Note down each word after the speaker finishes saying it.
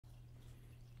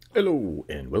Hello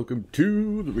and welcome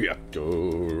to the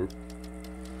Reactor.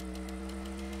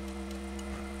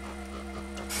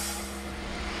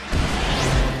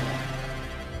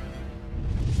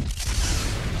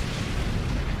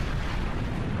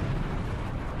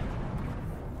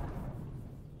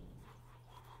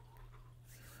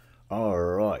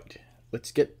 Alright,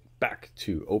 let's get back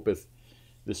to Opeth.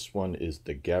 This one is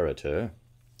the Garroter.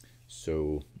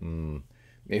 So,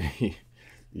 maybe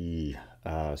the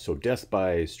so death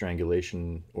by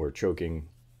strangulation or choking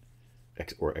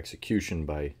or execution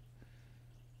by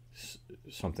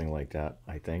something like that,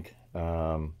 I think.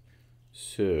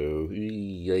 So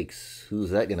yikes, who's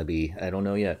that gonna be? I don't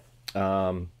know yet.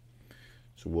 So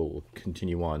we'll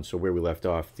continue on. So where we left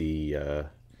off, the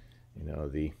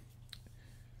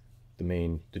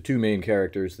two main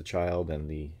characters, the child and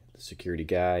the security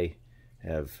guy,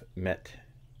 have met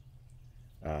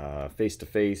face to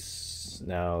face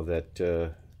now that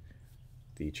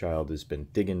the child has been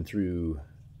digging through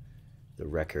the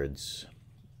records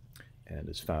and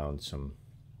has found some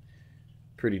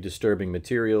pretty disturbing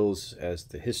materials as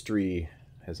the history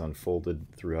has unfolded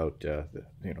throughout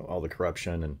all the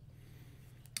corruption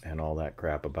and all that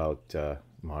crap about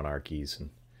monarchies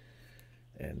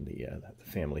and the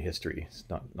family history. It's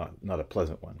not a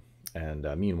pleasant one. And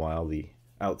meanwhile, the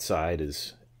outside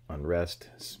is unrest,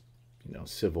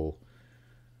 civil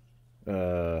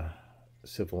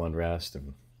unrest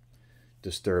and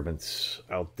disturbance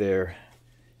out there.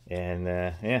 And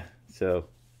yeah, so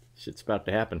shit's about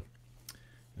to happen.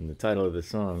 And the title of the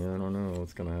song, I don't know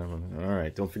what's gonna happen. All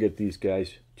right, don't forget these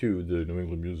guys too. The New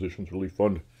England Musicians, really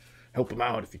fun. Help them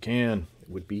out if you can. It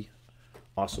would be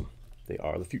awesome. They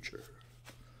are the future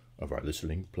of our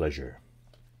listening pleasure.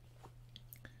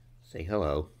 Say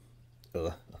hello.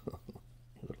 Ugh.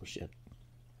 Little shit.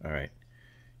 All right,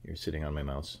 you're sitting on my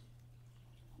mouse.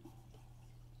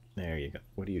 There you go.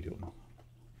 What are you doing? All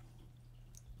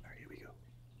right, here we go.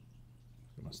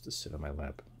 You must just sit on my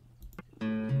lap.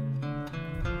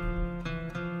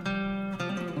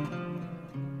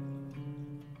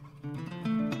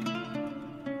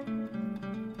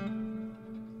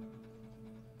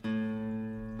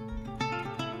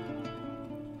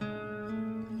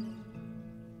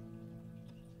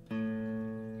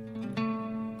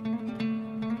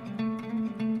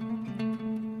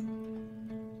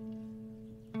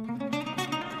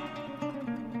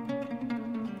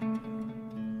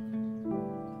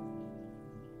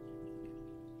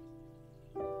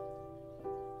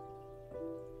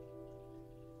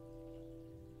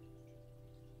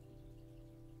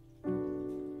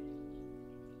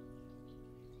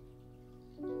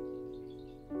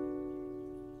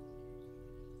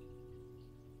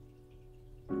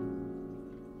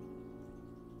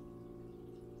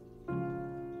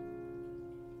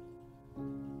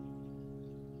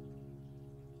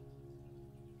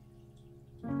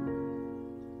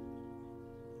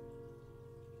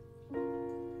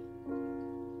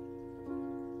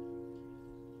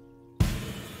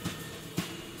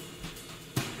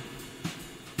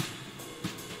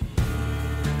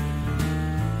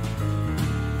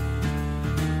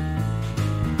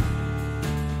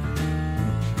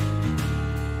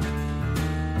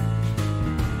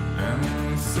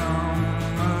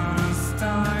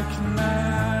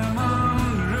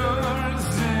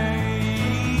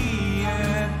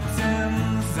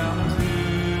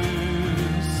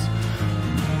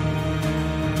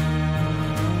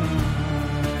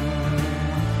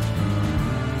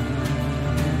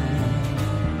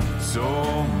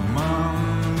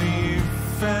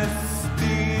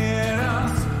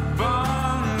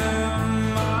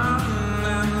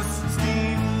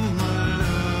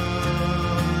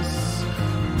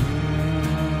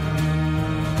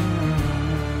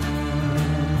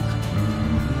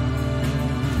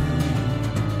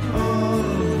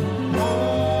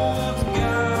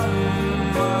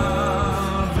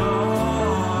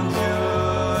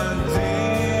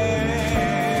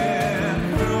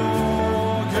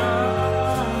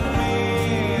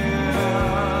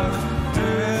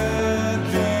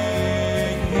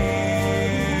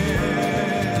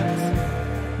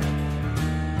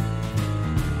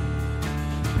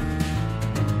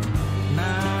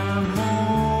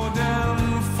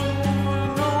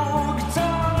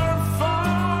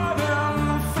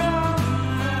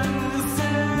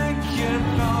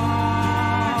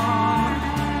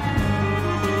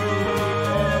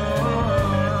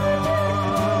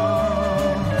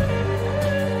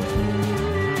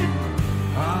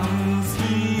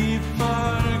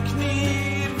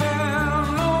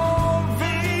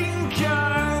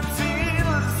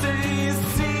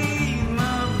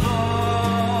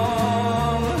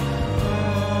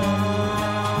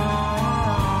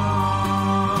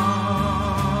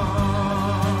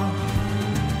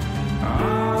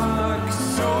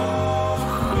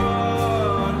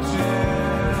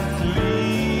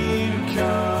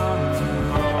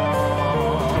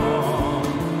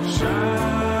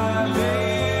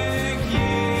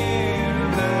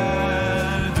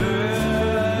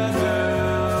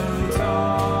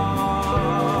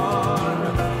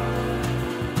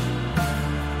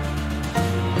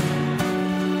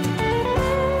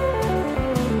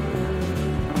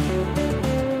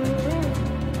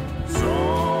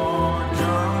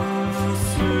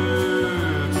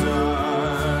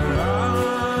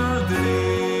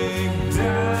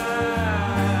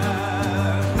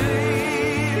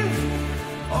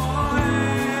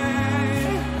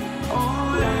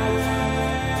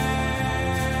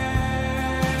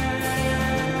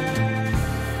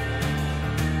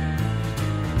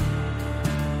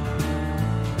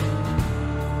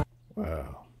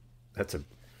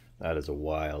 That is a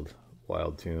wild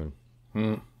tune.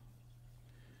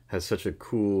 Has such a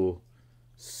cool,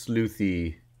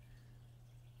 sleuthy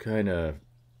kind of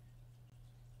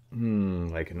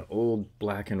like an old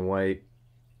black and white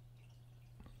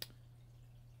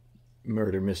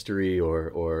murder mystery,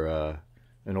 or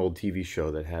an old TV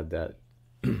show that had that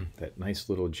that nice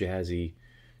little jazzy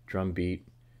drum beat,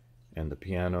 and the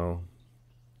piano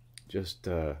just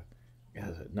has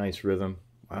a nice rhythm.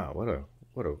 Wow,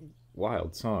 what a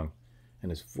wild song. And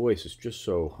his voice is just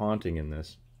so haunting in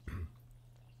this.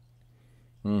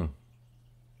 In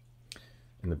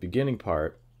the beginning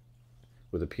part,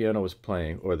 where the piano was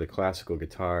playing, or the classical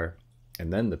guitar,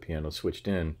 and then the piano switched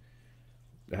in,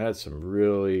 it had some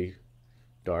really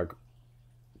dark,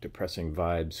 depressing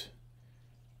vibes.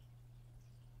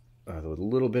 There was a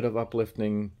little bit of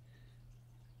uplifting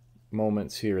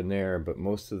moments here and there, but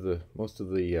most of the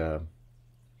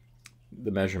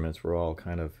measurements were all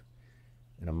kind of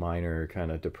in a minor,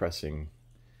 kind of depressing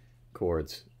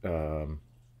chords. A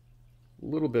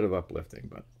little bit of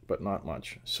uplifting, but not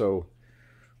much. So,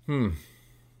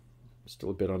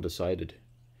 still a bit undecided.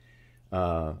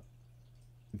 I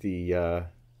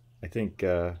think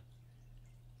at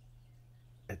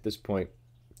this point,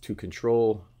 to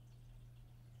control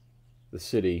the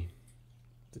city,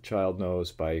 the child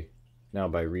knows by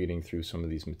reading through some of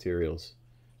these materials,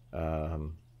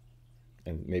 and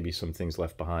maybe some things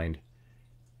left behind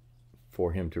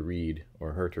for him to read,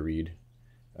 or her to read.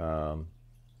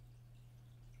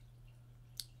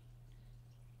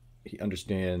 He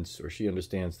understands, or she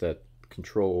understands, that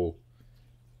control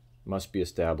must be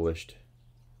established.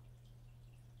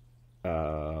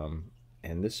 And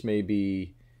this may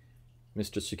be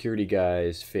Mr. Security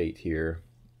Guy's fate here,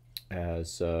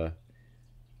 as I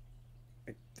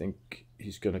think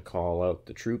he's going to call out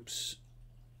the troops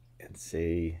and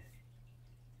say,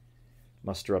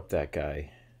 muster up that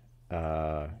guy,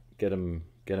 get him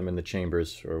in the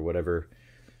chambers or whatever,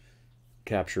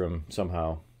 capture him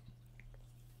somehow.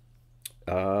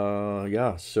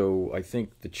 Yeah, so I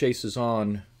think the chase is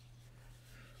on.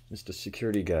 Mr.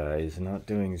 Security Guy is not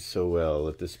doing so well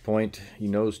at this point. He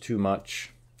knows too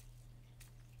much,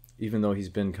 even though he's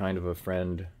been kind of a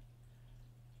friend.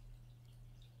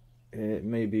 It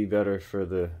may be better for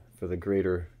the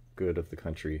greater good of the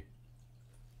country.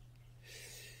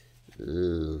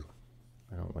 Ugh,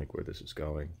 I don't like where this is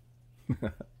going.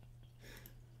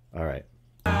 All right.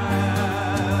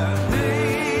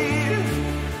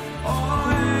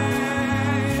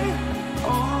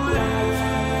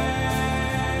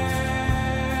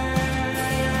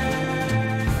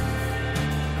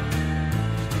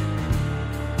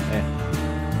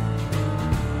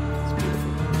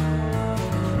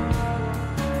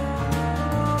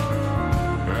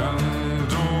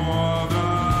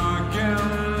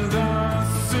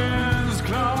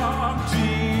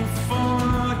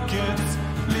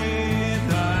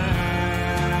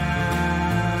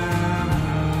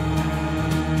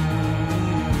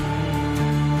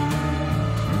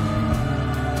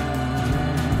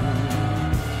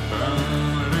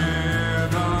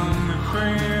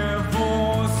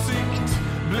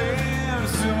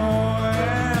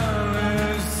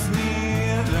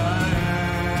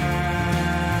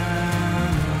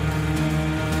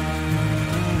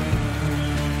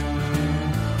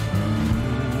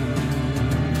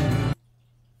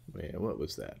 What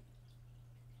was that?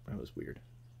 That was weird.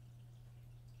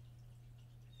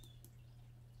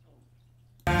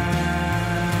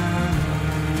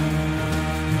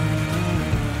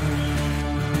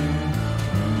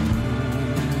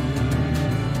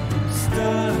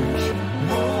 Story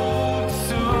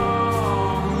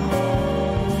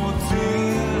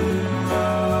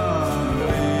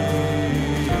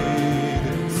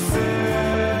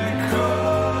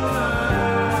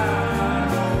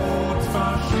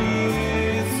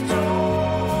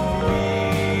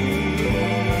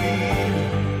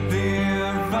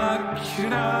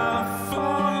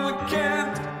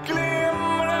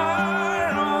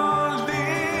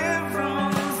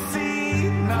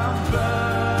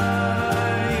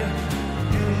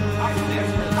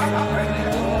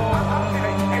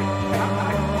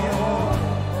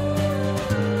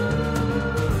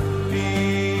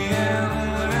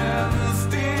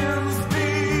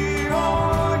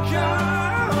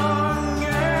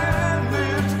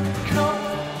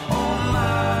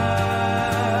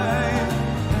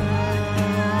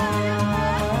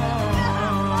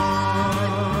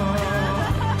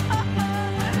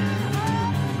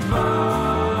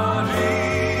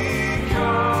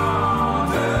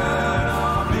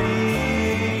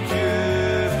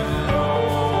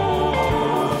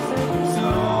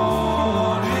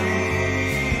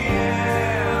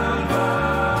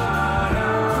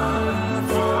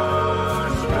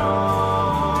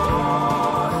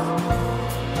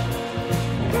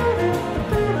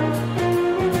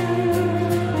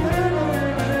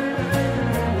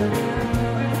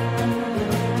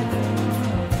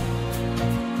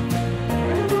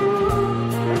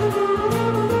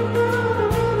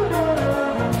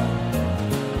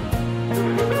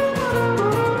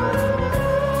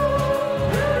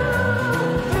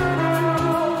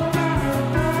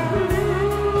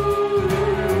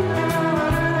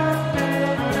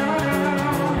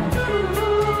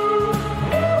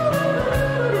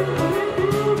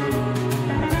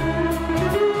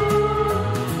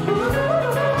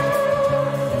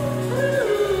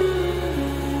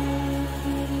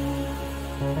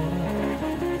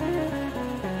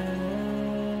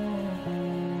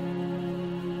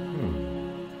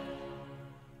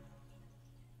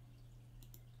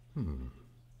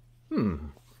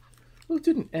it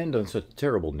didn't end on such a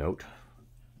terrible note.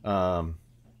 Well,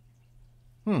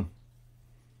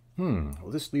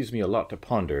 this leaves me a lot to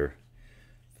ponder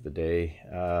for the day.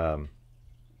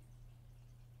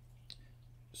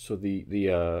 So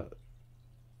the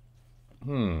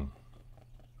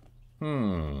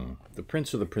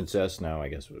prince or the princess now, I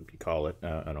guess what we call it,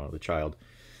 I don't know, the child,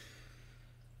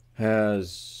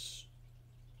 has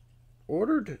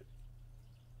ordered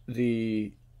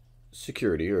the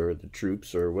security or the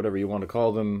troops or whatever you want to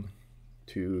call them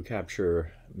to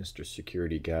capture Mr.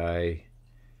 Security Guy.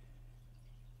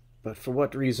 But for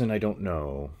what reason, I don't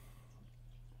know.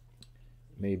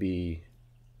 Maybe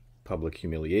public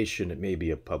humiliation. It may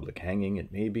be a public hanging.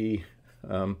 It may be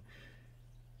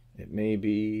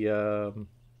a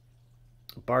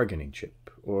bargaining chip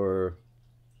or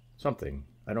something.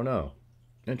 I don't know.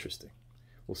 Interesting.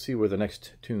 We'll see where the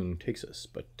next tune takes us.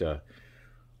 But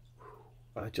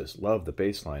I just love the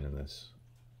bass line in this.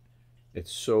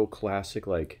 It's so classic.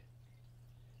 Like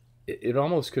it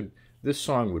almost could. This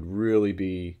song would really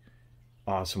be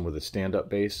awesome with a stand-up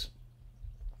bass.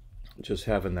 Just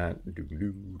having that,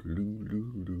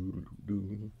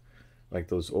 like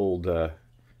those old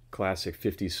classic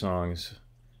 50s songs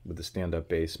with the stand-up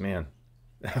bass. Man,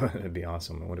 that'd be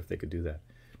awesome. I wonder if they could do that.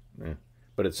 Yeah.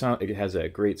 But it has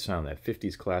that great sound, that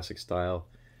 50s classic style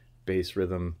bass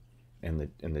rhythm, and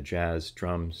the jazz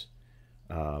drums,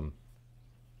 and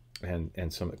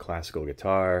some classical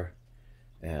guitar,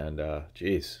 and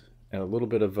geez, and a little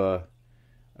bit of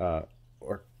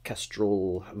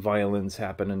orchestral violins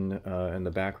happening in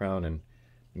the background, and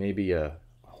maybe a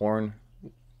horn.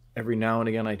 Every now and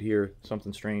again I'd hear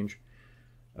something strange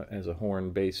as a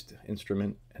horn-based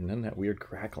instrument, and then that weird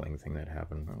crackling thing that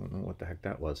happened. I don't know what the heck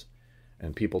that was.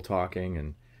 And people talking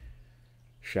and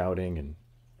shouting, and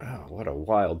oh, what a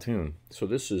wild tune. So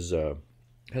this is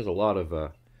has a lot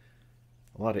of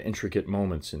intricate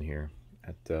moments in here.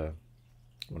 I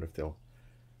wonder if they'll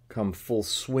come full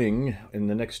swing in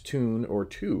the next tune or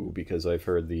two, because I've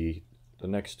heard the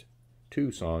next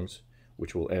two songs,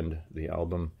 which will end the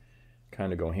album,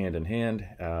 kind of go hand in hand.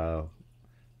 The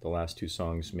last two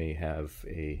songs may have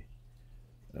a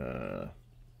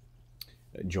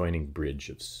joining bridge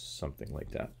of something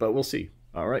like that, but we'll see.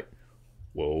 All right,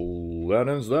 well, that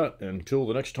ends that. Until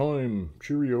the next time,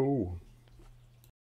 cheerio.